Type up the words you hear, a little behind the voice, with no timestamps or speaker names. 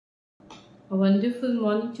A wonderful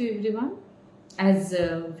morning to everyone. As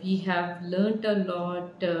we have learnt a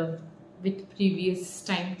lot with previous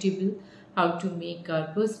timetable, how to make our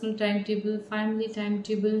personal timetable, family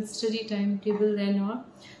timetable, study timetable and all.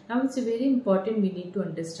 Now it's very important we need to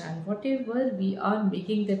understand whatever we are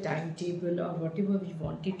making the timetable or whatever we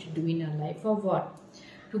wanted to do in our life or what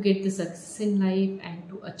to get the success in life and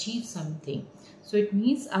to achieve something. So it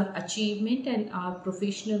means our achievement and our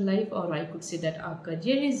professional life, or I could say that our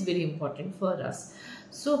career is very important for us.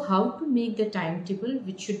 So how to make the timetable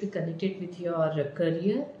which should be connected with your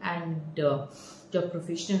career and your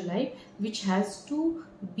professional life, which has to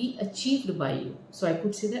be achieved by you. So I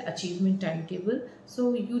could say the achievement timetable.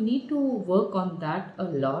 So you need to work on that a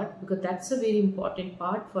lot because that's a very important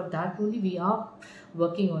part. For that only we are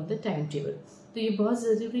working on the timetable. तो ये बहुत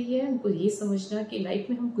ज़रूरी है हमको ये समझना कि life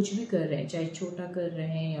में हम कुछ भी कर रहे हैं, चाहे छोटा कर रहे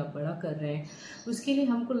हैं या बड़ा कर रहे हैं, उसके लिए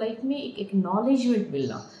हमको लाइफ में एक एक्नॉलेजमेंट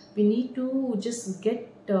मिलना. We need to just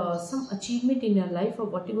get some achievement in our life or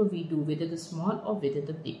whatever we do, whether the small or whether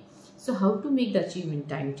the big. So how to make the achievement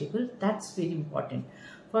timetable? That's very important.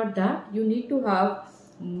 For that you need to have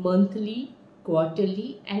monthly,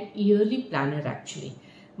 quarterly and yearly planner actually.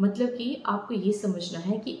 मतलब कि आपको ये समझना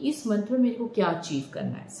है कि इस month में मेरे को क्या अचीव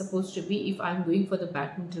करना है. Suppose to be if I am going for the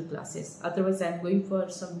badminton classes, otherwise I am going for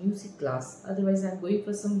some music class, otherwise I am going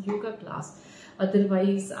for some yoga class,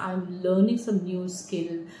 otherwise I'm learning some new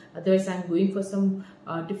skill, otherwise I'm going for some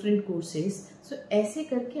different courses. So ऐसे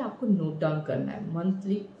करके आपको note down करना है.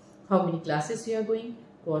 Monthly how many classes you are going,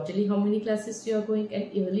 quarterly how many classes you are going,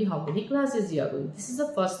 and yearly how many classes you are going. This is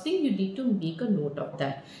the first thing you need to make a note of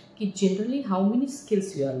that. कि generally how many skills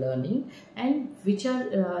you are learning and which are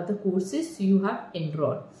the courses you have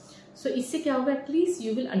enrolled. So इससे क्या होगा, at least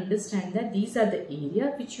you will understand that these are the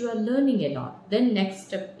area which you are learning and all. Then next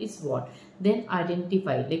step is what? Then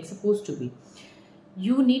identify, like supposed to be,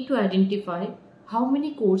 you need to identify how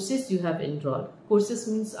many courses you have enrolled. Courses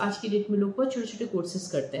means आज की date में लोग बहुत छोटे छोटे courses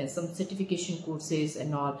करते हैं, some certification courses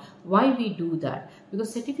and all. Why we do that?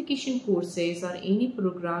 Because certification courses or any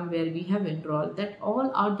program where we have enrolled, that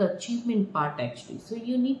all are the achievement part actually. So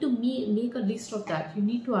you need to make a list of that. You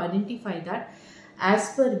need to identify that.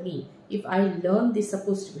 As per me, if I learn this,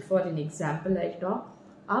 supposed to be, for an example I talk,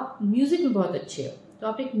 आप music में बहुत अच्छे हो तो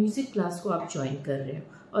आप एक music class को आप ज्वाइन कर रहे हो,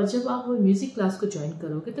 और जब आप वो म्यूजिक क्लास को ज्वाइन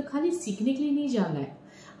करोगे तो खाली सीखने के लिए नहीं जाना है,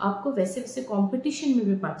 आपको वैसे वैसे कंपटीशन में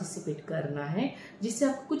भी पार्टिसिपेट करना है जिससे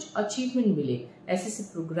आपको कुछ अचीवमेंट मिले. ऐसे ऐसे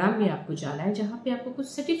प्रोग्राम में आपको जाना है जहाँ पे आपको कुछ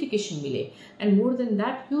सर्टिफिकेशन मिले. And more than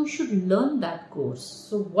that you should learn that course.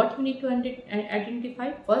 So what you need to identify,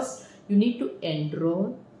 first you need to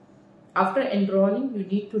enrol. After enrolling, you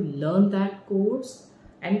need to learn that course,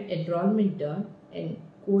 and enrollment done and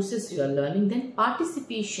courses you are learning. Then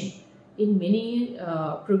participation in many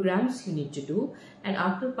programs you need to do, and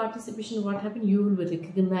after participation what happen, you will be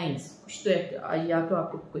recognized. कुछ तो या तो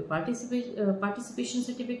आपको कोई participation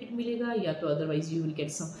certificate मिलेगा, या तो otherwise you will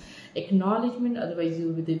get some acknowledgement, otherwise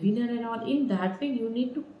you will be the winner and all. In that way you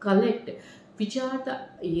need to collect which are the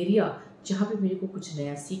area जहाँ पे मेरे को कुछ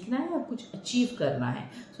नया सीखना है और कुछ अचीव करना है.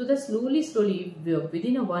 So that slowly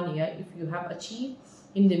within a 1 year if you have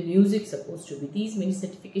achieved in the music, supposed to be these many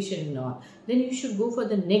certification and all, then you should go for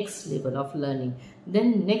the next level of learning,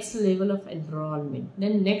 then next level of enrollment,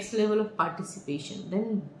 then next level of participation,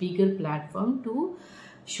 then bigger platform to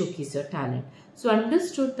showcase your talent. So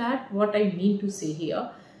understood that what I mean to say here.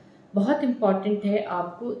 बहुत important है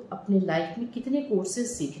आपको अपने life में कितने courses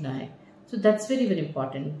सीखना है. So that's very very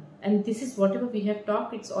important, and this is whatever we have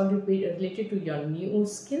talked, it's all related to your new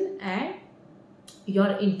skill and your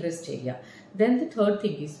interest area. Then the third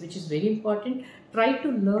thing is, which is very important, try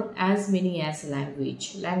to learn as many as language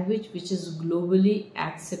which is globally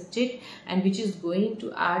accepted and which is going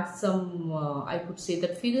to add some I could say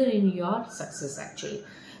that figure in your success actually.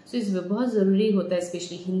 So इसमें बहुत ज़रूरी होता है,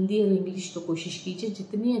 specially Hindi और English. तो कोशिश कीजिए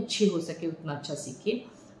जितनी अच्छी हो सके उतना अच्छा सीखिए.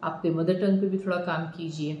 आपके मदर टंग पे भी थोड़ा काम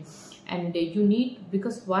कीजिए. And you need,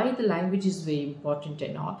 because why the language is very important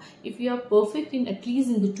and all, if you are perfect in at least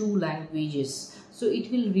in the 2 languages, so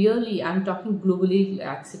it will really, I'm talking globally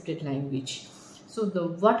accepted language. So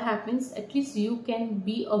what happens, at least you can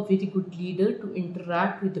be a very good leader to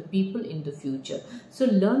interact with the people in the future. So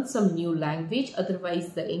learn some new language, otherwise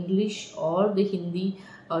the English or the Hindi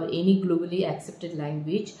or any globally accepted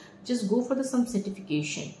language, just go for some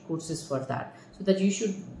certification courses for that, so that you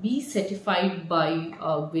should be certified by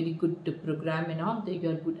a very good program and all, that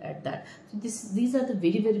you are good at that. So these are the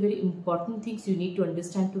very important things you need to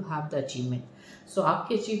understand to have the achievement. So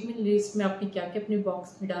आपके achievement list में आपने क्या क्या अपने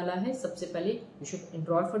box में डाला है. सबसे पहले you should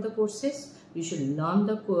enroll for the courses, you should learn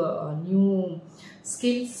the new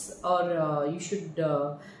skills, or you should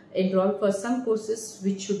enroll for some courses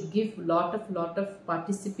which should give lot of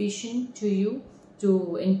participation to you,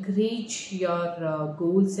 to encourage your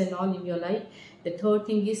goals and all in your life. The third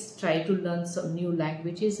thing is try to learn some new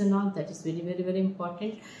languages and all. That is very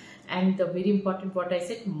important. And the very important, what I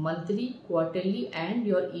said, monthly, quarterly and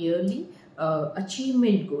your yearly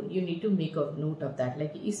achievement goal, you need to make a note of that.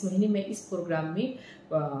 Like इस महीने मैं इस program में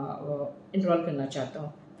enroll करना चाहता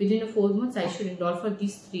हूँ. Within 4 months I should enroll for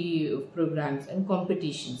these 3 programs and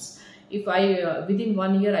competitions. If I within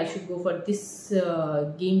 1 year I should go for this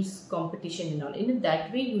games competition and all. In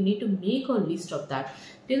that way you need to make a list of that.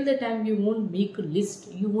 Till the time you won't make a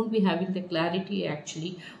list, you won't be having the clarity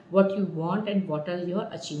actually what you want and what are your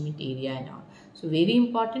achievement area and all. So very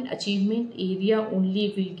important, achievement area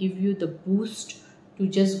only will give you the boost to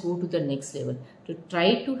just go to the next level. To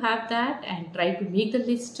try to have that and try to make the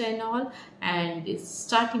list and all, and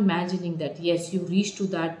start imagining that yes, you reach to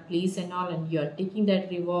that place and all, and you are taking that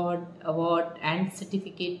reward, award and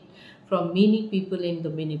certificate from many people in the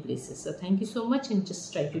many places. So thank you so much, and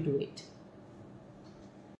just try to do it.